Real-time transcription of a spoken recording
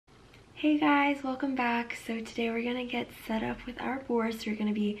Hey guys, welcome back. So today we're gonna get set up with our board. So we're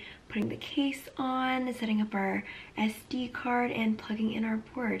gonna be putting the case on, setting up our SD card, and plugging in our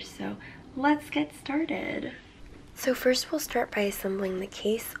board. So let's get started. So first we'll start by assembling the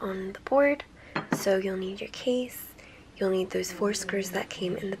case on the board. So you'll need your case, you'll need those 4 screws that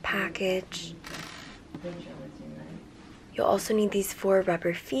came in the package. You'll also need these 4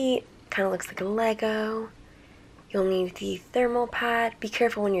 rubber feet, kind of looks like a Lego. You'll need the thermal pad. Be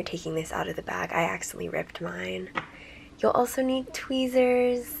careful when you're taking this out of the bag. I accidentally ripped mine. You'll also need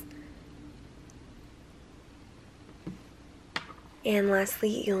tweezers. And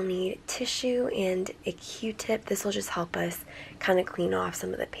lastly, you'll need tissue and a Q-tip. This will just help us kind of clean off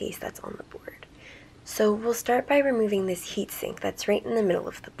some of the paste that's on the board. So we'll start by removing this heatsink that's right in the middle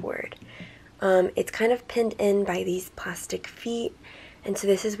of the board. It's kind of pinned in by these plastic feet. And so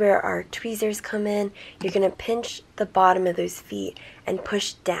this is where our tweezers come in. You're going to pinch the bottom of those feet and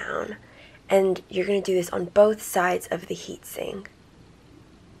push down. And you're going to do this on both sides of the heatsink.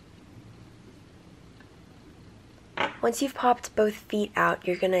 Once you've popped both feet out,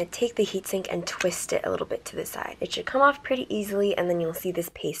 you're going to take the heatsink and twist it a little bit to the side. It should come off pretty easily, and then you'll see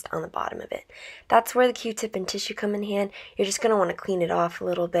this paste on the bottom of it. That's where the Q-tip and tissue come in hand. You're just going to want to clean it off a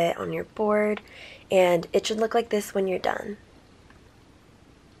little bit on your board, and it should look like this when you're done.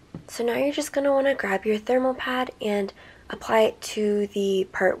 So now you're just going to want to grab your thermal pad and apply it to the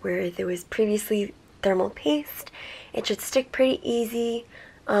part where there was previously thermal paste. It should stick pretty easy.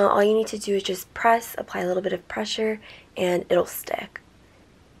 All you need to do is just press, apply a little bit of pressure, and it'll stick.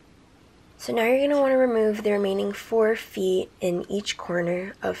 So now you're going to want to remove the remaining 4 feet in each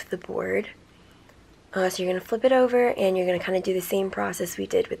corner of the board. So you're going to flip it over, and you're going to kind of do the same process we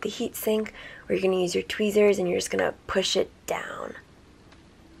did with the heatsink, where you're going to use your tweezers and you're just going to push it down.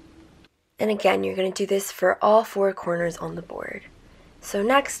 And again, you're going to do this for all 4 corners on the board. So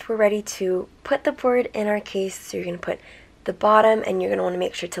next, we're ready to put the board in our case. So you're going to put the bottom, and you're going to want to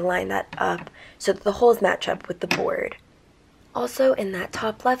make sure to line that up so that the holes match up with the board. Also, in that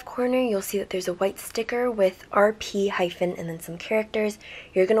top left corner, you'll see that there's a white sticker with RP hyphen and then some characters.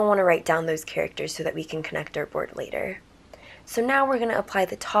 You're going to want to write down those characters so that we can connect our board later. So now we're going to apply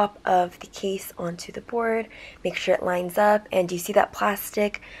the top of the case onto the board. Make sure it lines up, and do you see that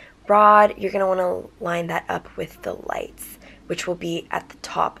plastic rod? You're going to want to line that up with the lights, which will be at the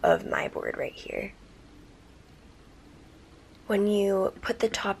top of my board right here. When you put the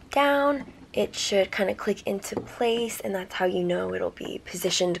top down, it should kind of click into place, and that's how you know it'll be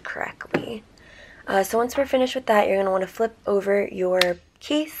positioned correctly. So once we're finished with that, you're going to want to flip over your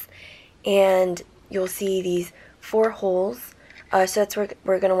case, and you'll see these 4 holes. So that's where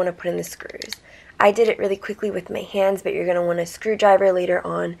we're going to want to put in the screws. I did it really quickly with my hands, but you're going to want a screwdriver later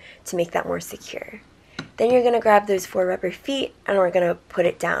on to make that more secure. Then you're going to grab those 4 rubber feet, and we're going to put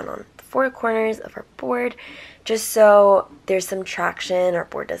it down on the 4 corners of our board, just so there's some traction, our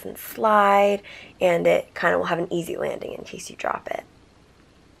board doesn't slide, and it kind of will have an easy landing in case you drop it.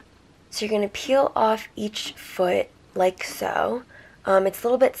 So you're going to peel off each foot like so. It's a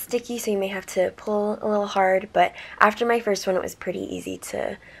little bit sticky, so you may have to pull a little hard, but after my first one, it was pretty easy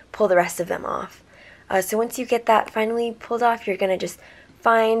to pull the rest of them off. So once you get that finally pulled off, you're going to just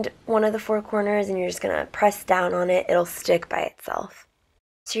find one of the 4 corners, and you're just going to press down on it. It'll stick by itself.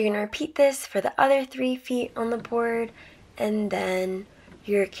 So you're going to repeat this for the other 3 feet on the board, and then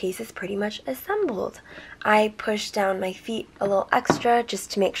your case is pretty much assembled. I pushed down my feet a little extra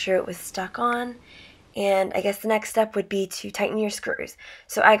just to make sure it was stuck on. And I guess the next step would be to tighten your screws.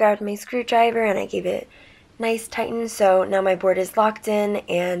 So I grabbed my screwdriver and I gave it nice tighten, so now my board is locked in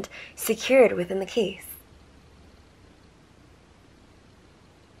and secured within the case.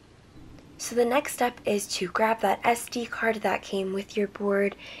 So the next step is to grab that SD card that came with your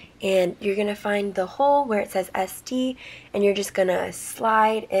board, and you're going to find the hole where it says SD, and you're just going to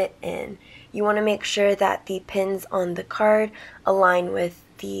slide it in. You want to make sure that the pins on the card align with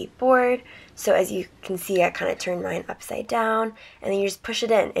the board. So as you can see, I kind of turned mine upside down, and then you just push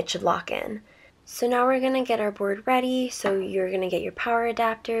it in. It should lock in. So now we're going to get our board ready. So you're going to get your power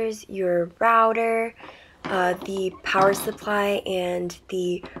adapters, your router, the power supply, and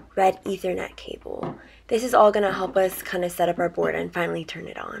the red Ethernet cable. This is all going to help us kind of set up our board and finally turn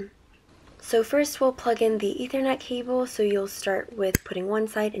it on. So first we'll plug in the Ethernet cable. So you'll start with putting one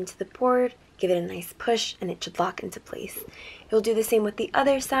side into the board, give it a nice push, and it should lock into place. You'll do the same with the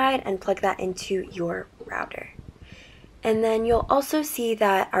other side and plug that into your router. And then you'll also see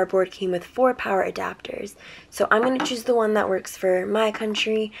that our board came with 4 power adapters. So I'm going to choose the one that works for my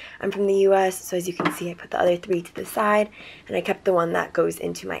country. I'm from the US, so as you can see, I put the other 3 to the side, and I kept the one that goes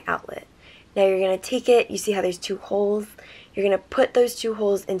into my outlet. Now you're going to take it, you see how there's 2 holes? you're going to put those 2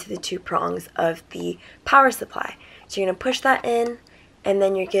 holes into the 2 prongs of the power supply. So you're going to push that in, and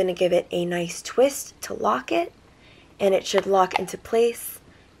then you're going to give it a nice twist to lock it, and it should lock into place.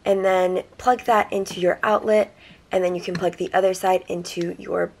 And then plug that into your outlet, and then you can plug the other side into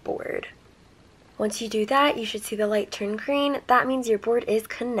your board. Once you do that, you should see the light turn green. That means your board is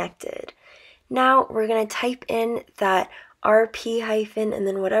connected. Now we're going to type in that RP hyphen and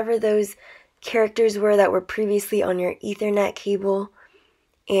then whatever those characters were that were previously on your Ethernet cable,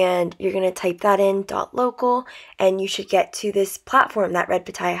 and you're going to type that in .local, and you should get to this platform that Red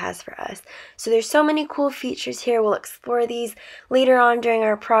Pitaya has for us. So there's so many cool features here. We'll explore these later on during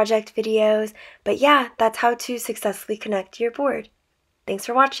our project videos, but yeah, that's how to successfully connect your board. Thanks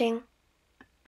for watching.